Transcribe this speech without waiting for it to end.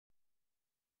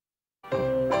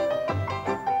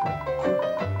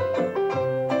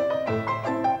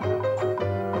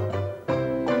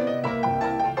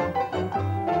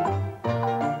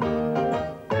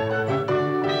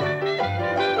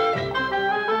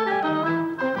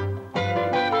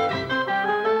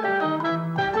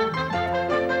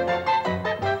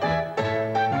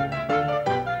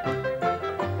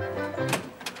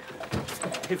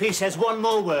If he says one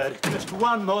more word, just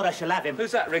one more, I shall have him.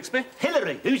 Who's that, Rigsby?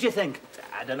 Hillary. Who do you think?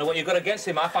 I don't know what you've got against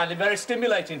him. I find him very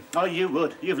stimulating. Oh, you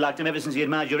would. You've liked him ever since he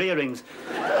admired your earrings.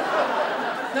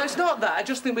 No, it's not that. I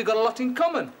just think we've got a lot in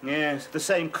common. Yes, the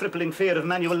same crippling fear of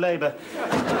manual labour.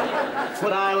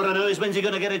 What I want to know is when's he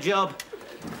going to get a job?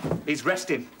 He's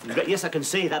resting. Yes, I can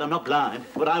see that. I'm not blind.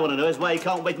 What I want to know is why he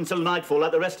can't wait until nightfall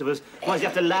like the rest of us. Why does he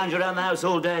have to lounge around the house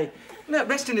all day? No,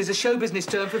 resting is a show business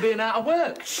term for being out of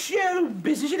work. Show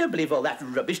business? You don't believe all that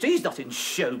rubbish. He's not in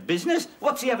show business.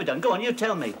 What's he ever done? Go on, you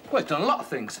tell me. Well, he's done a lot of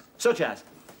things. Such as?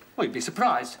 Well, you'd be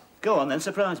surprised. Go on, then.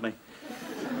 Surprise me.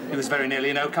 He was very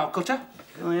nearly no Calcutta.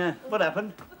 Oh, yeah. What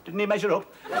happened? Didn't he measure up?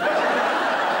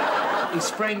 He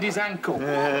sprained his ankle.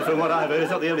 From what I've heard,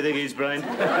 it's not the only thing he's sprained.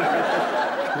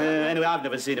 Anyway, I've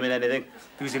never seen him in anything.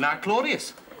 He was in Aunt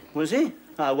Claudius. Was he?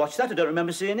 I watched that. I don't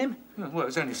remember seeing him. Well, it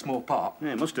was only a small part.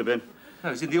 Yeah, it must have been. No,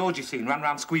 he was in the orgy scene, ran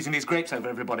round squeezing his grapes over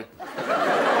everybody.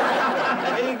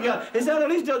 Is that all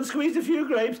he's done? Squeezed a few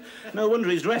grapes? No wonder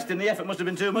he's resting. The effort must have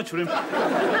been too much for him.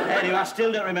 Anyway, I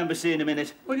still don't remember seeing him in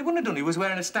it. Well, you wouldn't have done. He was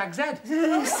wearing a stag's head.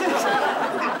 There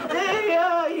you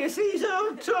are. You see, he's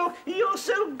all talk. You're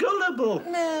so gullible.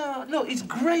 No, look, it's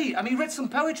great. I mean, he read some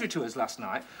poetry to us last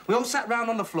night. We all sat round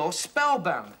on the floor,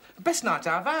 spellbound. The best night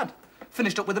I've had.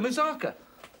 Finished up with a muzaka.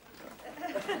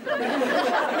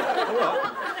 What?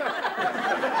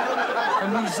 A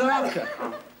muzaka.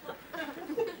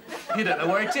 You don't know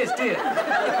where it is, do you?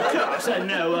 Of course I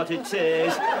know what it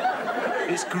is.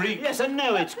 It's Greek. Yes, I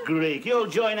know it's Greek. You all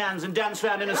join hands and dance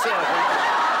round in a circle.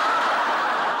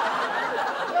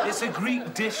 It's a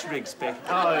Greek dish, Rigsby.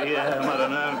 Oh, yeah, I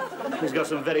don't know. He's got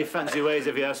some very fancy ways,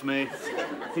 if you ask me.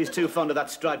 He's too fond of that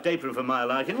striped apron for my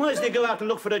liking. Why doesn't he go out and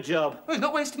look for a job? Well, he's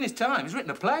not wasting his time. He's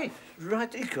written a play.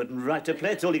 Right, he couldn't write a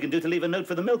play. It's all he can do to leave a note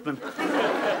for the milkman.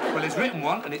 Well, he's written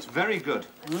one, and it's very good.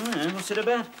 Oh, yeah, what's it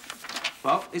about?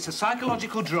 Well, it's a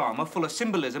psychological drama full of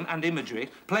symbolism and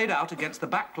imagery, played out against the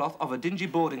backcloth of a dingy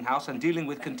boarding house and dealing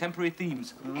with contemporary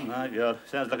themes. Oh, my God.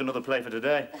 Sounds like another play for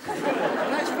today.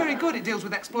 No, it's very good. It deals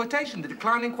with exploitation, the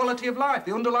declining quality of life,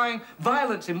 the underlying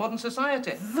violence in modern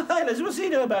society. Violence? What's he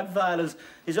know about violence?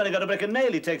 He's only got to break a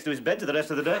nail he takes to his bed for the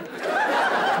rest of the day.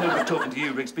 Nobody's talking to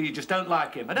you, Rigsby. You just don't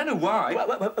like him. I don't know why.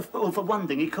 Well, for one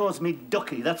thing, he calls me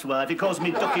Ducky. That's why. If he calls me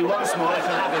Ducky once more, I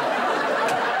shall have him.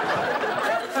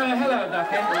 Hello,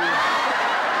 Ducky. Am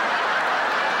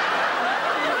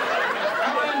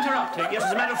I interrupting? Yes,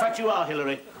 as a matter of fact, you are,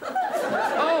 Hillary.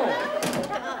 Oh,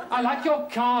 I like your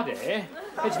cardi.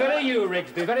 It's very you,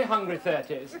 Rigsby, very hungry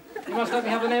 30s. You must let me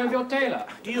have the name of your tailor.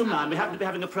 Do you mind? We happen to be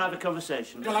having a private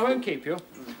conversation. Well, I won't keep you.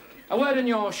 A word in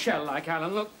your shell, like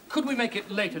Alan. Look, could we make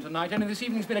it later tonight? Only this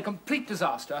evening's been a complete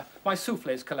disaster. My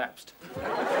souffle's collapsed.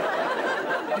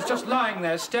 He's just lying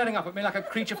there, staring up at me like a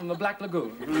creature from the Black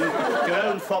Lagoon. Your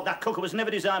own fault. That cooker was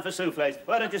never designed for soufflés.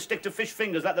 Why don't you stick to fish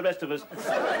fingers like the rest of us?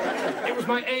 It was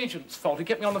my agent's fault. He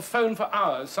kept me on the phone for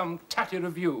hours, some tatty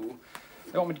review.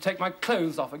 They want me to take my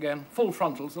clothes off again. Full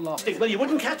frontals a lot. Well, you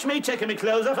wouldn't catch me taking my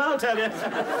clothes off, I'll tell you.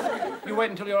 You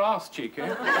wait until you're asked, cheeky.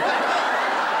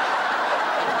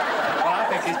 I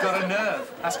think he's got a nerve,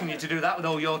 asking you to do that with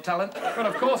all your talent. Well,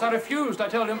 of course, I refused. I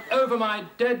told him, over my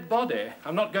dead body.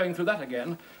 I'm not going through that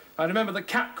again. I remember the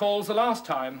cat calls the last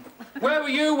time. Where were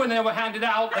you when they were handed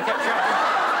out? They kept shouting.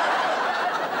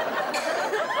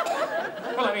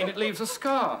 Well, I mean, it leaves a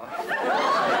scar. So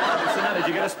now, did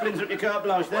you get a splinter at your carte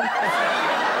blanche, then?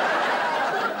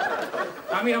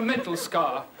 I mean, a mental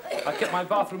scar. I've kept my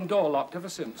bathroom door locked ever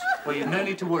since. Well, you've no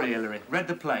need to worry, Hillary. Read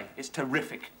the play. It's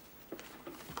terrific.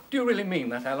 Do you really mean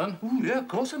that, Alan? Ooh, yeah, of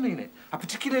course I mean it. I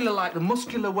particularly like the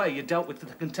muscular way you dealt with the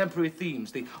contemporary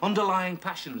themes, the underlying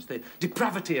passions, the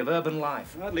depravity of urban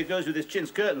life. Hardly goes with his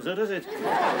chintz curtains, though, does it?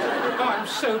 Oh, I'm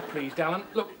so pleased, Alan.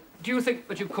 Look, do you think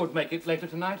that you could make it later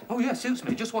tonight? Oh, yeah, suits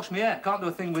me. Just wash my hair. Can't do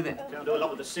a thing with it. Can't do a lot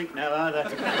with the sink now, either.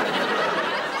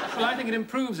 Well, I think it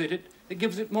improves it. It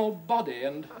gives it more body,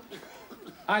 and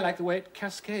I like the way it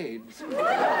cascades.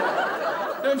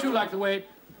 Don't you like the way it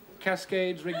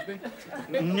cascades, Rigsby?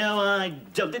 No, I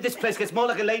don't. This place gets more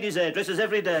like a lady's hairdresser's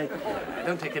every day.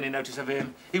 Don't take any notice of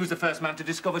him. He was the first man to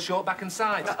discover short back and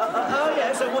sides. Oh,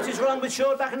 yeah, so what is wrong with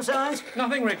short back and sides?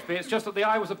 Nothing, Rigsby. It's just that the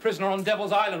I was a prisoner on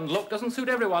Devil's Island look doesn't suit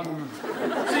everyone.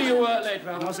 See you later,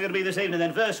 Alan. What's it going to be this evening,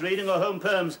 then? Verse reading or home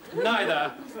perms?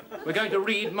 Neither. We're going to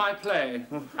read my play.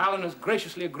 Alan has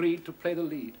graciously agreed to play the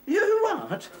lead. You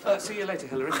what? See you later,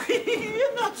 Hillary.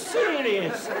 You're not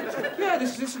serious. Yeah,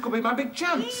 this could be my big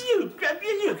chance. You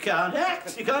can't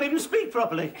act. You can't even speak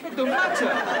properly. It don't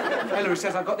matter. Hillary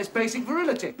says I've got this basic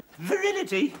virility.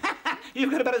 Virility?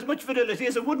 You've got about as much virility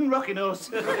as a wooden rocking horse.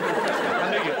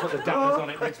 I knew you'd put the dappers on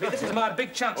it, Rigsby. This is my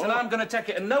big chance, and I'm going to take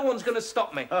it, and no one's going to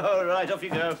stop me. All right, off you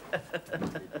go.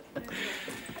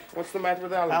 What's the matter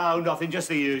with Alan? Oh, nothing, just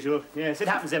the usual. Yes, it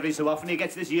happens every so often. He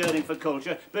gets this yearning for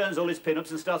culture, burns all his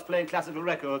pin-ups and starts playing classical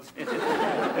records. It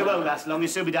won't last long. He'll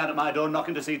soon be down at my door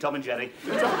knocking to see Tom and Jerry.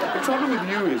 The trouble with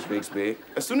you is, Rigsby,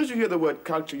 as soon as you hear the word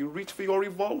culture, you reach for your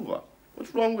revolver.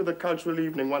 What's wrong with a cultural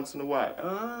evening once in a while?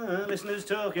 Ah, listen who's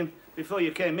talking. Before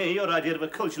you came here, your idea of a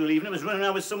cultural evening was running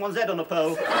around with someone's head on a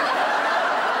pole.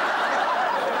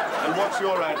 And what's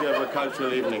your idea of a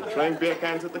cultural evening? Throwing beer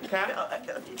cans at the cat?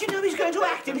 Do you know he's going to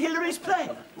act in Hilary's play?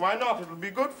 Why not? It would be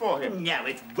good for him. No,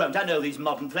 it won't. I know these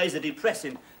modern plays are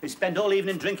depressing. They spend all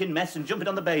evening drinking mess and jumping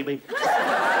on the baby.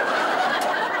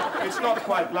 It's not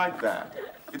quite like that.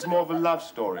 It's more of a love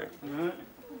story. What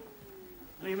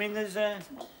do you mean there's a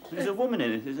woman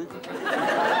in it, is it?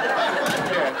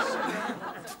 Yes.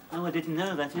 Oh, I didn't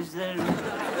know that. Is there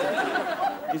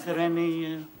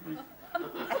any...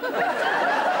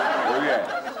 Oh,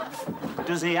 yes.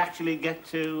 Does he actually get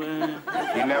to...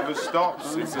 He never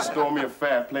stops. It's a stormy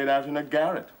affair played out in a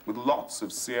garret with lots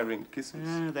of searing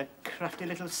kisses. the crafty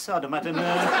little sodom, I don't know.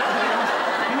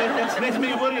 Yes, makes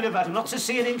me worried about him. Lots of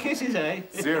searing kisses, eh?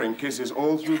 Searing kisses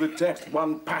all through the text.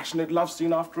 One passionate love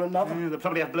scene after another. They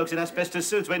probably have blokes in asbestos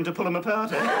suits waiting to pull them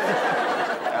apart, eh?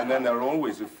 And then there are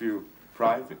always a few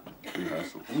private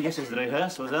rehearsals. Yes, there's the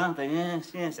rehearsals, aren't there?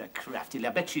 Yes, yes, a crafty. I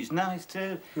bet she's nice,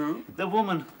 too. Who? The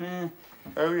woman.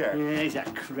 Oh, yeah. Yeah, he's a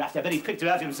crafty. I bet he picked her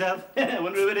out himself. I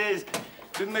wonder who it is.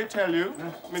 Didn't they tell you?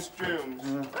 Miss Jones.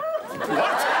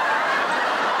 What?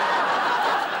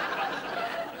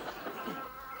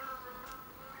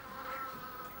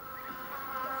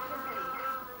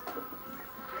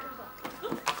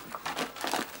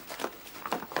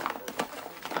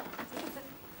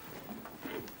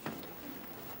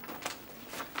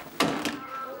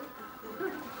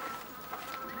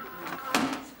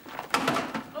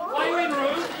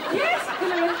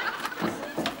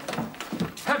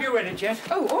 Yet?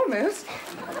 Oh, almost.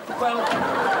 Well,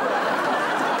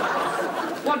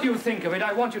 what do you think of it?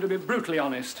 I want you to be brutally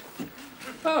honest.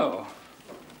 Oh,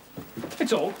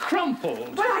 it's all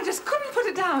crumpled. Well, I just couldn't put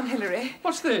it down, Hilary.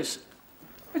 What's this?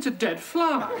 It's a dead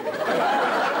fly.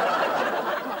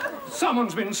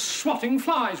 Someone's been swatting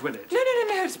flies with it. No,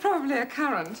 it's probably a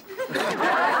currant.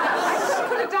 I couldn't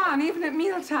put it down, even at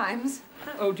meal times.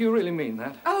 Oh, do you really mean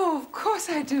that? Oh, of course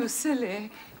I do, silly.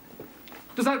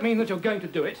 Does that mean that you're going to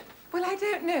do it? Well, I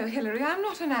don't know, Hilary. I'm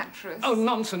not an actress. Oh,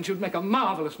 nonsense. You'd make a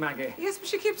marvellous Maggie. Yes, but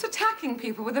she keeps attacking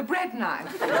people with a bread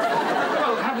knife.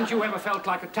 Well, haven't you ever felt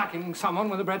like attacking someone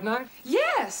with a bread knife?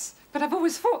 Yes, but I've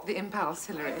always fought the impulse,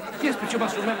 Hilary. Yes, but you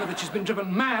must remember that she's been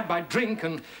driven mad by drink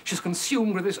and she's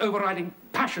consumed with this overriding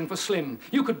passion for Slim.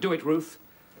 You could do it, Ruth.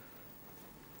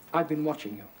 I've been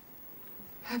watching you.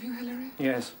 Have you, Hilary?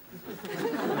 Yes.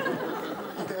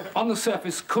 On the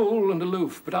surface, cool and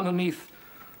aloof, but underneath,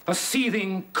 a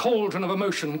seething cauldron of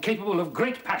emotion capable of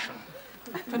great passion.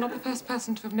 You're not the first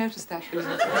person to have noticed that,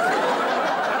 Hilary.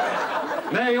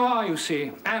 There you are, you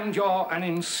see, and you're an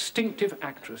instinctive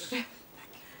actress.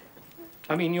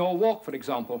 I mean, your walk, for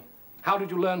example. How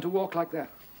did you learn to walk like that?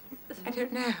 I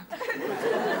don't know.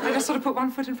 I just sort of put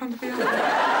one foot in front of the other.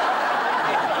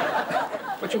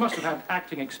 But you must have had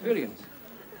acting experience.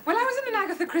 Well, I was in an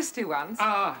Agatha Christie once.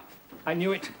 Ah, I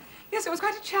knew it. Yes, it was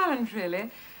quite a challenge,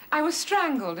 really. I was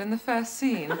strangled in the first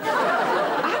scene.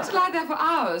 I had to lie there for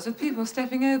hours with people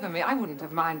stepping over me. I wouldn't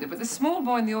have minded, but the small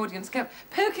boy in the audience kept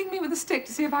poking me with a stick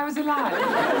to see if I was alive.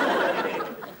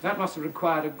 That must have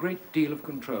required a great deal of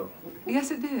control.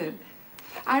 Yes, it did.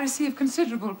 I received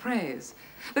considerable praise.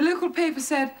 The local paper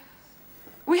said,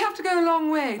 "We have to go a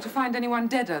long way to find anyone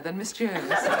deader than Miss Jones."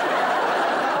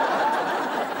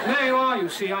 There you are, you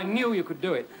see. I knew you could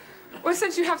do it. Well,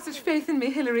 since you have such faith in me,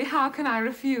 Hilary, how can I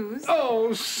refuse?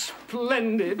 Oh,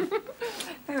 splendid.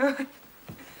 Oh.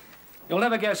 You'll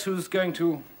never guess who's going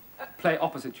to play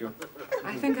opposite you.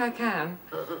 I think I can.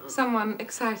 Someone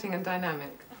exciting and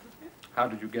dynamic. How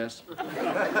did you guess?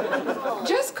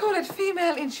 Just call it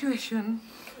female intuition.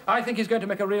 I think he's going to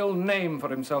make a real name for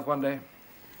himself one day.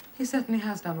 He certainly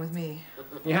has done with me.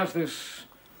 He has this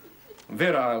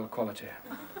virile quality.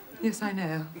 Yes, I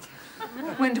know.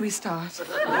 When do we start?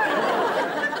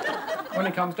 When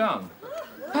he comes down.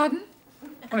 Pardon?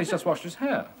 Well, he's just washed his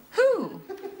hair. Who?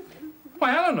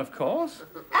 Why, Alan, of course.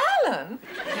 Alan?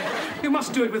 You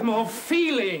must do it with more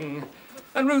feeling.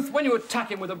 And, Ruth, when you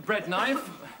attack him with a bread knife,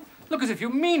 look as if you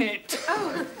mean it.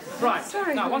 Oh, right.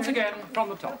 Sorry, now, Hilary. once again, from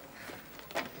the top.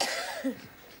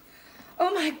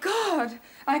 Oh, my God.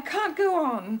 I can't go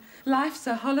on. Life's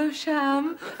a hollow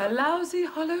sham, a lousy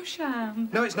hollow sham.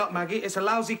 No, it's not, Maggie. It's a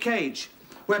lousy cage.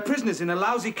 We're prisoners in a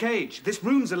lousy cage. This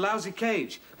room's a lousy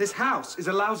cage. This house is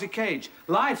a lousy cage.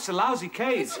 Life's a lousy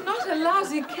cage. It's not a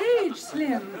lousy cage,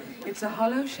 Slim. It's a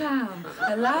hollow sham,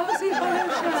 a lousy hollow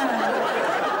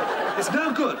sham. It's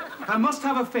no good. I must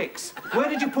have a fix. Where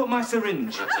did you put my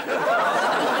syringe?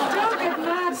 Don't get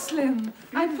mad, Slim.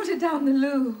 I put it down the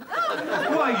loo.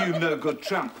 Why, you no-good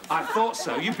tramp. I thought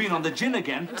so. You've been on the gin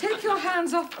again. Take your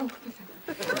hands off... Oh,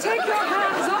 take your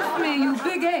hands off me, you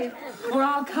big ape, or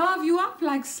I'll carve you up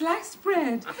like sliced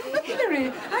bread.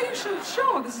 Hilary, are you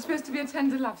sure this is supposed to be a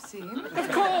tender love scene?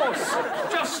 Of course!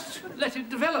 Just let it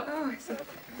develop. Oh, I see.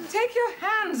 Take your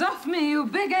hands off me, you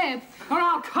big ape, or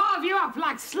I'll carve you up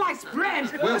like sliced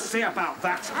bread. We'll see about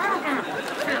that.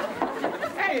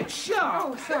 Hey, it's sharp.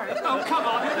 Oh, sorry. Oh, come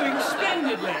on, you're doing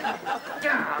splendidly.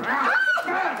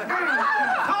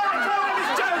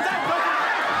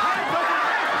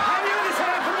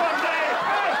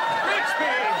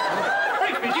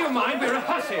 Rigsby, do you mind? We're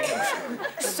rehearsing.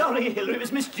 Sorry, Hilary, it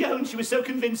was Miss Jones. She was so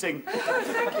convincing. Oh,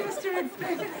 thank you, Mr.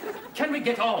 Rigsby. Can we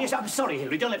get on? Yes, I'm sorry,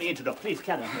 Hilary. Don't let me interrupt. Please,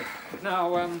 carry on. Now,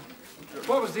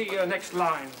 what was the next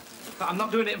line? I'm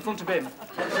not doing it in front of him.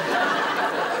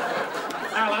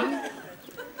 Alan,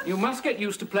 you must get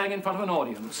used to playing in front of an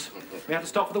audience. We had to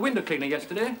stop for the window cleaner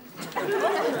yesterday.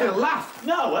 He'll laugh.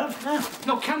 No,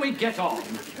 No, can we get on?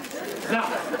 Now,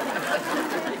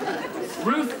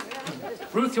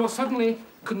 Ruth, you're suddenly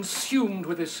consumed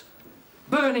with this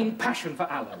burning passion for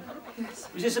Alan. Yes.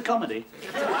 Is this a comedy?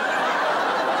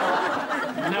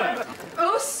 No.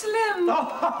 Oh, Slim.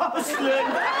 Oh, Slim!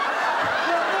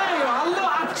 Well, there you are. Look,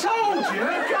 I told you.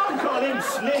 You can't call him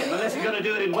Slim unless you're going to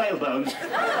do it in whalebones.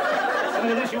 I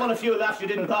mean, unless you want a few laughs you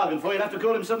didn't bargain for, you'll have to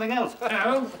call him something else.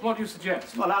 No? What do you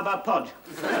suggest? Well, how about Podge?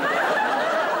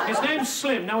 His name's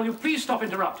Slim. Now, will you please stop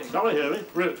interrupting? Sorry, Hilary.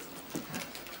 Ruth.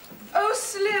 Oh,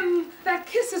 Slim, that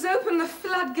kiss has opened the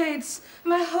floodgates.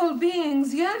 My whole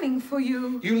being's yearning for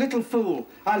you. You little fool.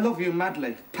 I love you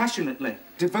madly, passionately,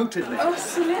 devotedly. Oh,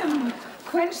 Slim,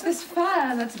 quench this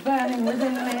fire that's burning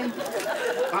within me.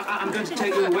 I'm going to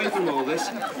take you away from all this,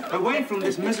 away from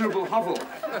this miserable hovel.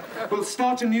 We'll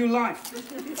start a new life. Yes,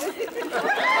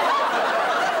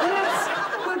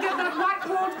 we'll get that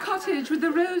white-walled cottage with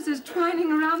the roses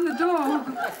twining around the door.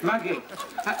 Maggie,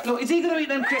 look, is he going to eat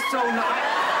them crisps all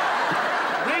night?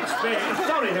 Rigsby!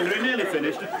 Sorry, Hilary, nearly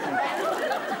finished.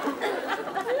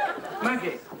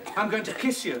 Maggie, I'm going to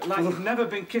kiss you like you've never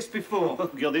been kissed before. Oh,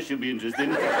 God, this should be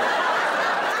interesting.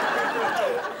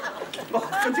 Oh,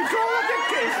 could you call that a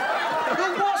kiss?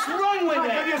 Well, what's wrong with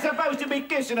it? You're supposed to be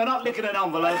kissing and not licking an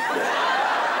envelope.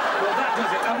 Well, that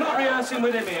does it. I'm not rehearsing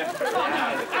with him here.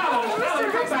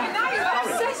 Mr. Rigsby, now you've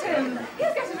upset him.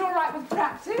 He'll get it all right with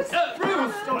practice.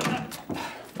 Ruth!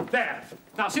 There.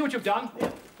 Now, see what you've done?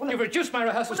 You've reduced my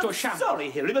rehearsals to a shambles. Sorry,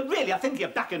 Hilary, but really, I think you're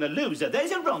backing a loser. There's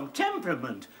a wrong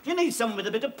temperament. You need someone with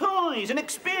a bit of poise and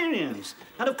experience.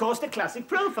 And, of course, the classic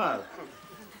profile.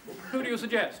 Who do you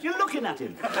suggest? You're looking at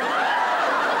him.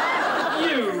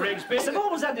 You, Rigsby. I've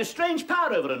always had this strange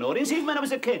power over an audience, even when I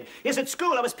was a kid. Yes, at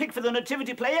school, I was picked for the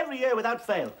nativity play every year without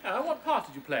fail. What part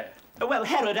did you play? Well,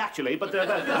 Herod, actually, but I've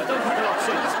done quite a lot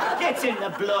since. It's in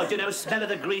the blood, you know, smell of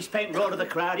the grease paint, roar of the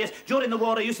crowd, yes. During the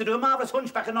war, I used to do a marvellous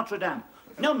hunchback of Notre Dame.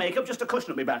 No makeup, just a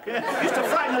cushion at my back, yeah. Used to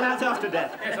frighten the lads after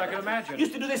death. Yes, I can imagine.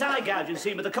 Used to do this eye gouging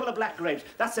scene with a couple of black grapes.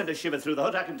 That sent a shiver through the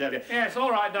hut, I can tell you. Yes,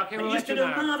 all right, Ducky, we'll Used let to you do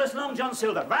know. marvellous Long John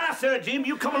Silver. Right, Sir Jim,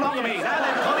 you come along with me. Now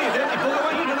then, Connie, you dirty bull, what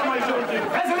are you doing on my shoulder?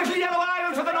 There's a little yellow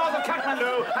island to the north of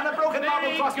Kathmandu, and a broken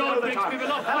marble cross below the top. And a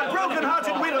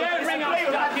broken-hearted widow. Don't ring up,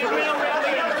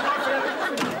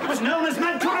 It was known as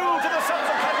Mankaroo to the sons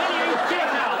of Kathmandu. Get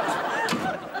out!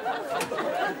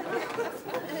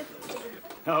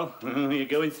 Oh, you're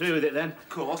going through with it then? Of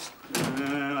course.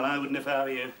 Well, I wouldn't if I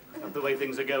were you. Not the way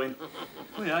things are going.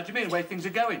 Well, yeah, how do you mean, the way things are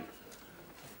going?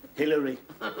 Hilary.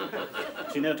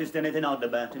 Has she noticed anything odd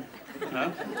about him?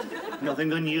 No?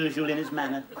 Nothing unusual in his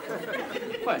manner?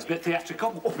 Well, it's a bit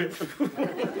theatrical.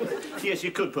 Yes,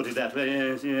 you could put it that way,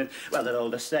 yes, yes. Well, they're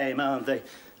all the same, aren't they?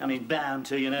 I mean, bound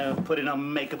to, you know, putting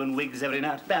on makeup and wigs every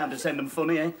night. Bound to send them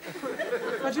funny, eh?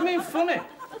 What do you mean, funny?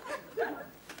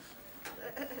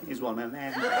 He's one of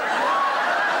them.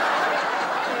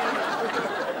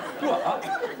 What?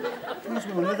 He's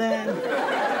one of them.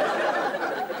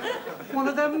 One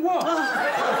of them what?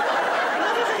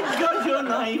 God, you're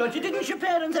naive, but you didn't your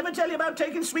parents ever tell you about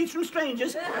taking sweets from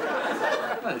strangers?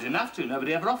 Well, they didn't have to.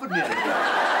 Nobody ever offered me anything.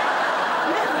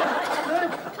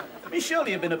 I mean,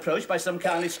 surely you've been approached by some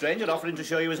kindly stranger offering to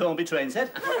show you his Hornby train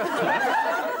set.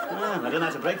 Well, I don't know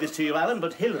how to break this to you, Alan,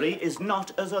 but Hilary is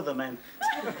not as other men.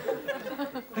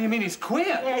 What do you mean he's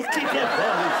queer? Yes, keep your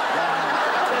voice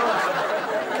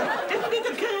down. Didn't it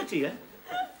occur to you?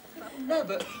 No,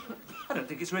 but I don't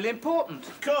think it's really important.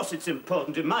 Of course it's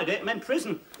important. In my day, it meant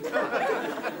prison.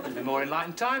 There's been more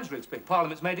enlightened times, Rigsby.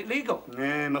 Parliament's made it legal.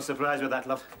 Yeah, I'm not surprised with that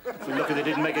lot. If you're lucky they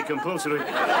didn't make it compulsory.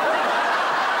 I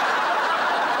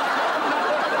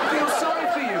feel sorry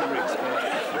for you, Rigsby.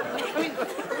 I mean,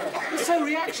 you're so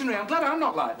reactionary. I'm glad I'm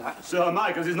not like that. So am I,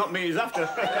 because it's not me he's after.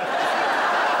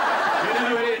 You know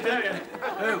who it is, don't you?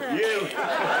 Who? You.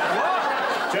 What?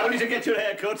 Told you to get your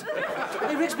hair cut.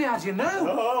 Hey, Rigsby, how do you know?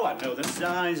 Oh, I know the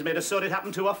signs. Made a saw it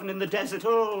happen too often in the desert.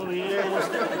 Oh,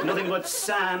 yes. Nothing but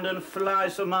sand and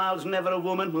flies for miles, never a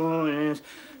woman. Oh, yes.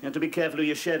 You had to be careful who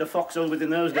you shared a foxhole with in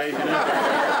those days, you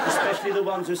know. Especially the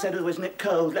ones who said, oh, isn't it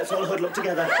cold? Let's all huddle up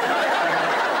together.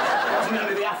 It wasn't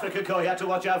only the Africa Corps you had to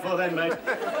watch out for then, mate.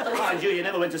 Mind you, you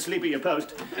never went to sleep at your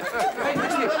post. Hey,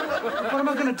 Rigsby, what am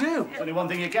I going to do? There's only one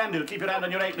thing you can do. Keep your hand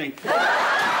on your halfpenny.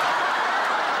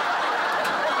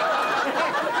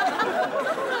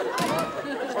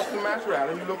 What's the matter,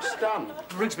 Alan? You look stunned.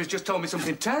 Rigsby's just told me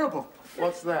something terrible.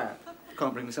 What's that?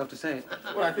 Can't bring myself to say it.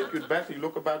 Well, I think you'd better. You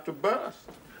look about to burst.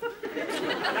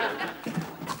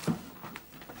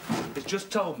 He's just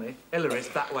told me Hilary's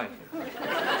that way.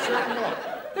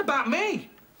 What? About me.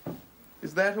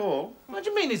 Is that all? What do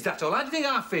you mean, is that all? How do you think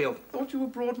I feel? Thought you were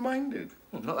broad-minded.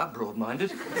 Well, not that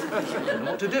broad-minded. I don't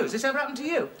know what to do. Has this ever happened to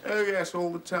you? Oh, yes, all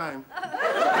the time.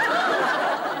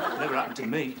 Never happened to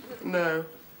me. No.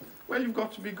 Well, you've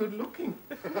got to be good-looking.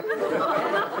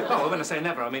 Oh, when I say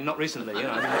never, I mean not recently, you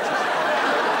know.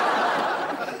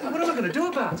 What am I going to do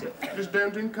about it? Just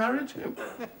don't encourage him.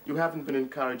 You haven't been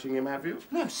encouraging him, have you?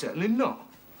 No, certainly not.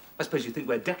 I suppose you think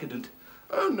we're decadent.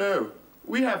 Oh, no.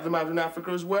 We have them out in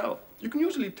Africa as well. You can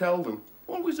usually tell them.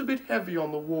 Always a bit heavy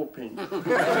on the warping. What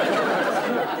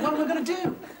am I going to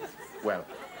do? Well,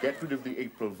 get rid of the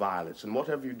April violets, and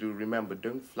whatever you do, remember,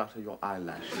 don't flutter your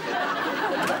eyelashes.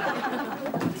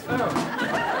 Oh.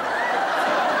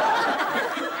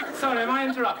 Sorry, am I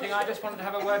interrupting? I just wanted to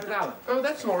have a word with Alan. Oh,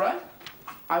 that's all right.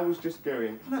 I was just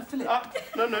going. No, Philip.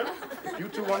 No, no. If you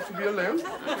two want to be alone.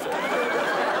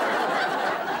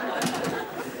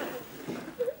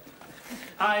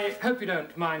 I hope you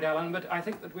don't mind, Alan, but I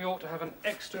think that we ought to have an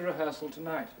extra rehearsal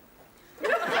tonight.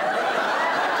 Well,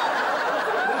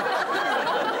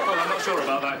 I'm not sure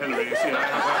about that, Hilary. You see, I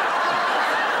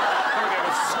have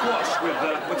a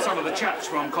squash with some of the chaps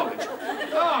from college.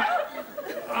 Oh,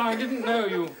 I didn't know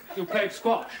you played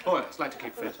squash. Oh, yes, like to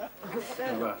keep fit.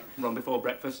 Run before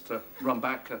breakfast, run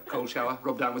back, cold shower,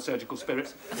 rub down with surgical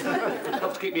spirits.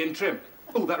 Helps keep me in trim.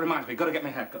 Oh, that reminds me, got to get my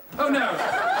hair cut. Oh, no.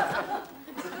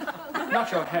 Not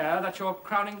your hair, that's your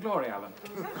crowning glory, Alan.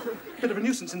 Bit of a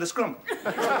nuisance in the scrum.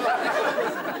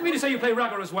 You mean to say you play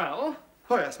rugger as well?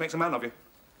 Oh, yes, makes a man of you.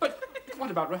 But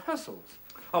what about rehearsals?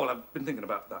 Oh, well, I've been thinking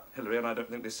about that, Hilary, and I don't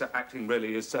think this acting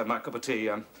really is my cup of tea.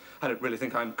 I don't really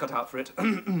think I'm cut out for it.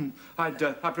 I'd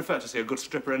prefer to see a good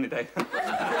stripper any day.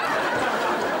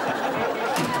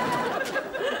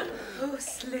 Oh,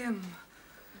 Slim.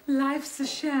 Life's a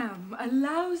sham, a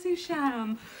lousy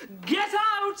sham. Get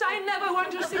out! I never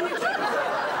want to see you.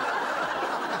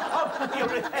 Oh,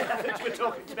 we're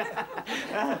talking to me.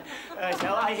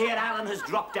 So I hear Alan has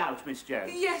dropped out, Miss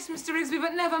Jones. Yes, Mr. Rigsby,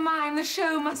 but never mind. The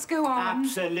show must go on.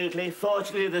 Absolutely.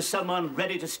 Fortunately, there's someone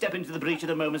ready to step into the breach at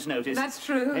a moment's notice. That's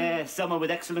true. Someone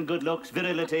with excellent good looks,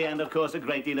 virility, and, of course, a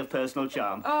great deal of personal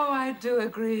charm. Oh, I do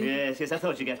agree. Yes, I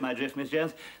thought you get my drift, Miss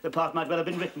Jones. The part might well have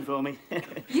been written for me.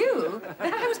 You?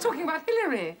 I was talking about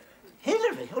Hilary.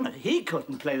 Hilary? Oh, no, he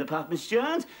couldn't play the part, Miss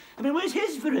Jones. I mean, where's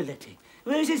his virility?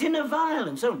 Where's his inner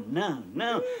violence? Oh, no,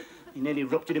 no. He nearly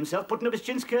ruptured himself putting up his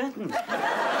chintz curtain. But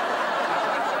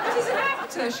he's an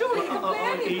actor. Surely he can play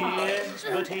any part. Yes,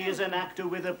 but he is an actor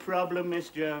with a problem, Miss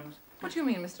Jones. What do you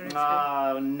mean, Mr.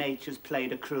 Rigsby? Oh, nature's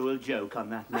played a cruel joke on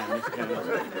that man, Miss Jones.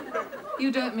 You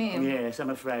don't mean? Yes,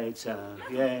 I'm afraid so.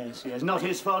 Yes, yes. Not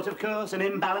his fault, of course. An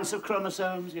imbalance of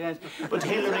chromosomes, yes. But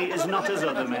Hilary is not as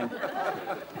other men.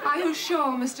 Are you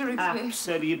sure, Mr. Rigsby?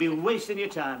 Absolutely. You'd be wasting your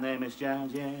time there, Miss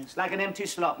Jones, yes. Like an empty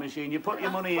slot machine. You put your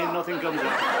money in, nothing comes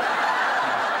out.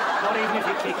 Not even if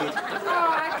you kick it.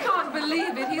 Oh, I can't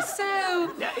believe it. He's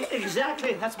so... Yeah,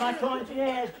 exactly. That's my point,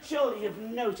 yes. Surely you've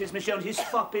noticed, Miss Jones, his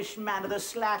foppish man with a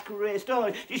slack wrist.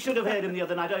 Oh, you should have heard him the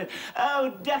other night.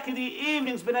 Oh, Decker, the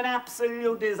evening's been an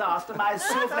absolute disaster. My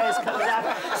souffle's comes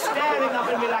out, staring up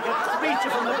at me like a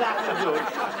creature from the Black Lagoon.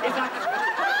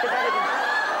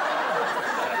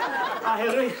 Ah,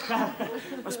 Hilary,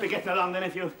 must be getting along then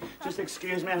if you just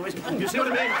excuse me. You see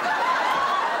what I mean?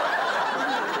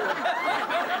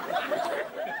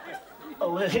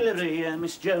 Oh, Hilary,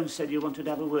 Miss Jones said you wanted to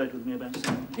have a word with me about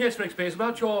something. Yes, Rigsby, it's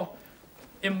about your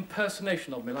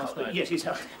impersonation of me last night. Yes,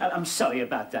 I'm sorry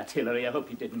about that, Hilary. I hope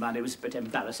you didn't mind. It was a bit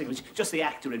embarrassing. It was just the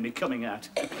actor in me coming out.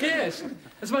 Yes.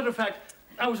 As a matter of fact,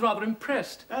 I was rather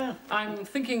impressed. Oh. I'm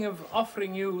thinking of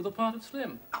offering you the part of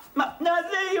Slim. No,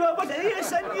 there you are. But,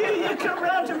 yes, I knew you'd come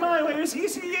round to my way. You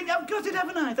see, I've got it,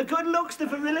 haven't I? The good looks, the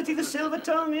virility, the silver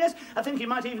tongue, yes. I think you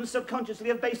might even subconsciously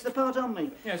have based the part on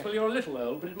me. Yes, well, you're a little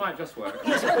old, but it might just work.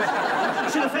 Yes, of course.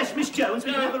 You should have fetched Miss Jones.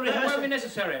 We can have a It rehearsal. won't be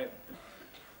necessary.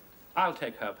 I'll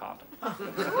take her part.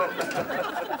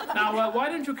 Now, why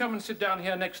don't you come and sit down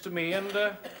here next to me and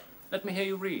let me hear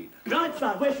you read. Right,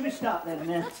 fine. Where should we start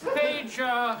then? Page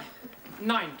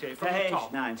 90 from the top.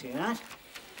 Page 90, right?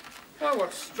 Oh,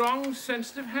 what strong,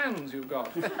 sensitive hands you've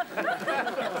got.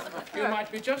 You might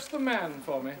be just the man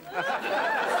for me.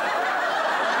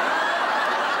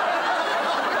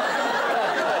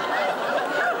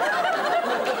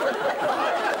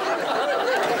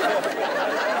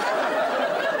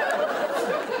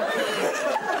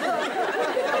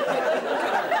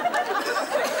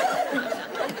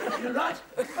 You're right.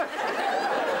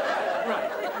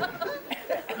 Right.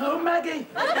 Oh, Maggie.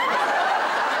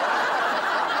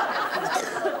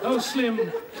 Oh,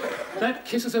 Slim, that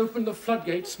kiss has opened the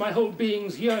floodgates. My whole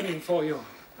being's yearning for you.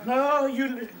 No,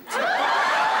 you...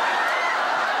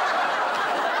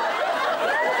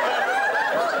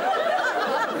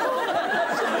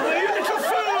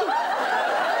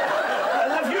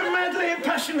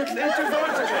 Passionately and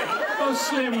devotedly. Oh,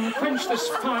 Slim, quench this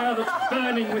fire that's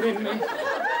burning within me.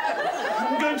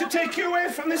 I'm going to take you away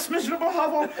from this miserable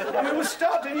hovel, and we will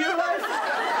start a new life.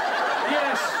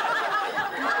 Yes.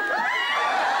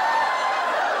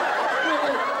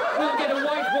 We'll get a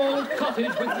white-walled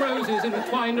cottage with roses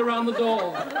entwined around the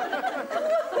door.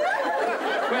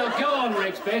 Well, go on,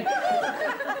 Rigsby.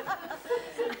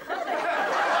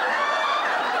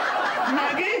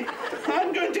 Maggie,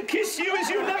 I'm going to kiss you as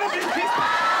you've never been kissed.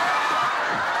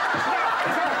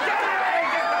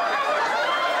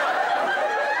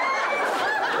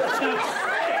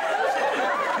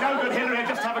 No good, Hilary. I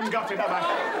just haven't got it, have I?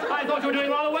 I thought you were doing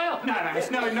rather well. No,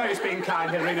 it's no use being kind,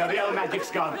 Hilary. No, the old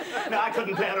magic's gone. No, I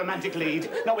couldn't play a romantic lead.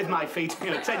 Not with my feet.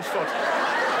 You know, trench foot.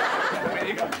 There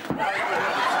you go.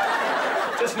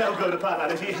 Just no good apart like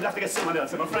that. You should have to get someone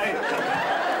else, I'm afraid.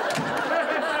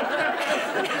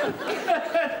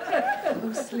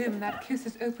 Oh, Slim, that kiss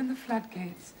has opened the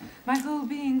floodgates. My whole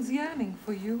being's yearning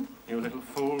for you. You little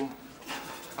fool.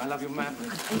 I love you madly.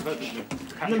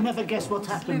 You'll never guess what's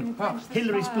happened.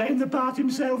 Hilary's playing the part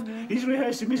himself. He's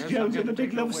rehearsing Miss Jones in a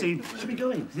big love scene. Should we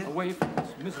go in? Away from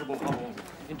this miserable hovel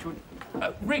into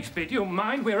Rigsby, do you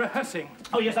mind? We're rehearsing.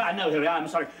 Oh, yes, I know, Hilary. I'm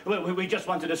sorry. We just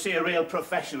wanted to see a real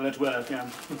professional at work, yeah.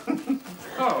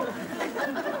 Oh.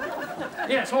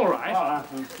 Yes, all right.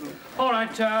 All right,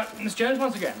 Miss Jones,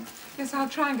 once again. Yes, I'll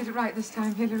try and get it right this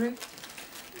time, Hilary.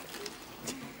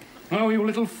 Oh, you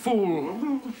little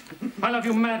fool. I love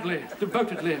you madly,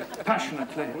 devotedly,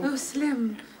 passionately. Oh,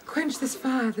 Slim, quench this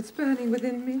fire that's burning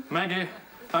within me. Maggie,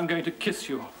 I'm going to kiss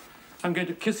you. I'm going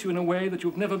to kiss you in a way that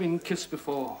you've never been kissed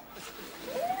before.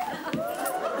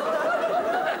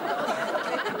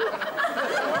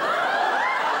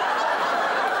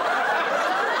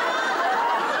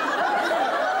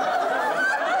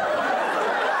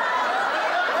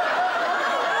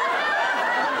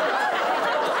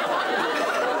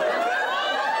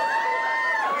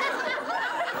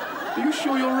 Are you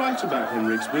sure you're right about him,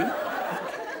 Rigsby?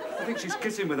 I think she's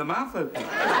kissing with her mouth open.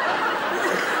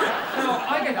 Now,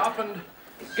 I get up and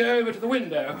go over to the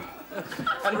window.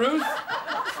 And Ruth?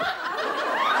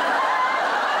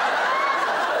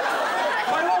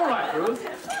 I'm all right, Ruth.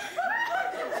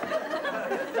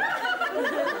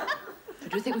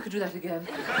 Do you think we could do that again?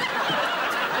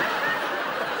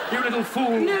 You little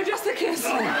fool. No, just a kiss.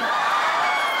 Never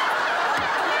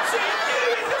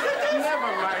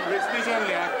mind, Rigsby's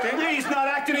only acting. He's not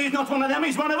acting. He's not one of them.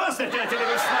 He's one of us, the dirty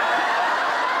little snap.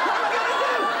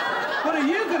 What are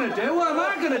you going to do? What am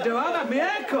I going to do? I've had my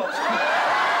hair cut.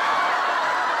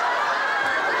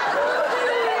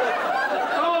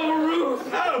 Oh,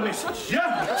 Ruth. Oh, Miss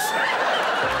Jones.